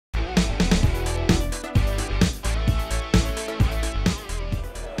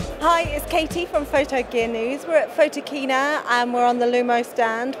Hi, it's Katie from Photogearnews. We're at Photokina and we're on the Lumu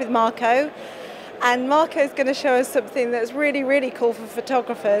stand with Marco. And Marco's going to show us something that's really, really cool for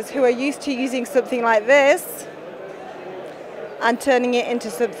photographers who are used to using something like this and turning it into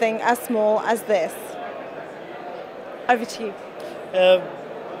something as small as this. Over to you.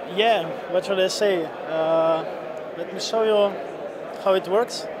 Yeah, what should I say? Let me show you how it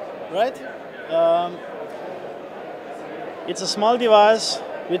works, right? It's a small device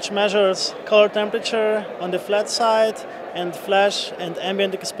which measures color temperature on the flat side and flash and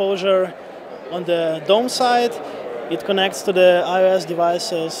ambient exposure on the dome side. It connects to the iOS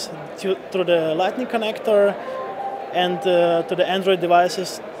devices through the lightning connector and to the Android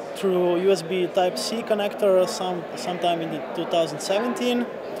devices through USB Type-C connector sometime in 2017.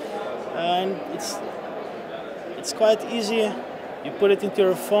 And it's quite easy. You put it into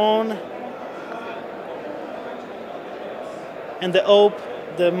your phone and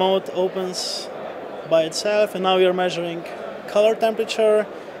the mode opens by itself, and now we are measuring color temperature.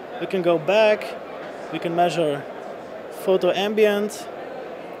 We can go back, we can measure photo ambient,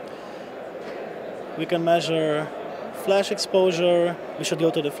 we can measure flash exposure. We should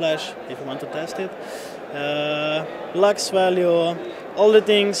go to the flash if you want to test it. Lux value, all the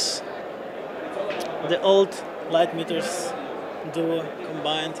things the old light meters do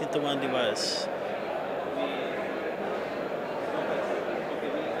combined into one device.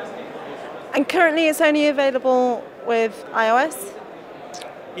 And currently it's only available with iOS?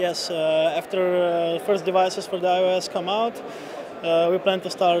 Yes, after first devices for the iOS come out, we plan to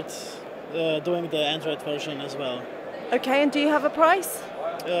start doing the Android version as well. Okay, and do you have a price?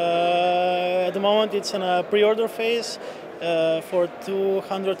 At the moment it's in a pre-order phase for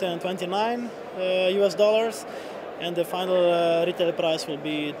 $229 US, and the final retail price will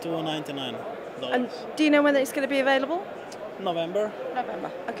be $299. And do you know when it's going to be available? November.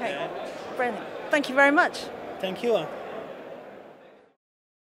 November, okay. Yeah. Brilliant. Thank you very much. Thank you.